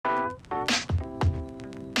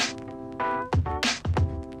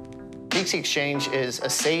Beaxy Exchange is a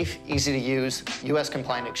safe, easy-to-use,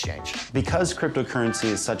 US-compliant exchange. Because cryptocurrency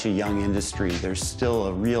is such a young industry, there's still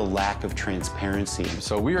a real lack of transparency.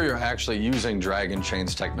 So we are actually using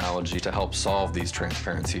Dragonchain's technology to help solve these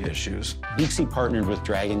transparency issues. Beaxy partnered with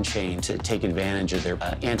Dragonchain to take advantage of their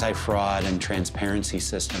anti-fraud and transparency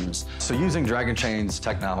systems. So using Dragonchain's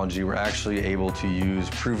technology, we're actually able to use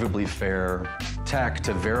provably fair tech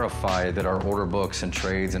to verify that our order books and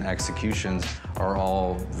trades and executions are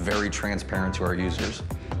all very transparent to our users.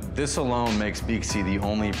 This alone makes Beaxy the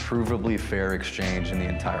only provably fair exchange in the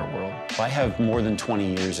entire world. I have more than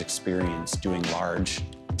 20 years experience doing large,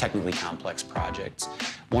 technically complex projects.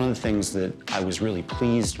 One of the things that I was really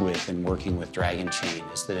pleased with in working with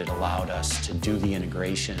Dragonchain is that it allowed us to do the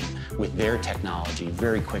integration with their technology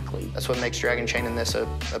very quickly. That's what makes Dragonchain and this a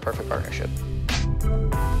perfect partnership.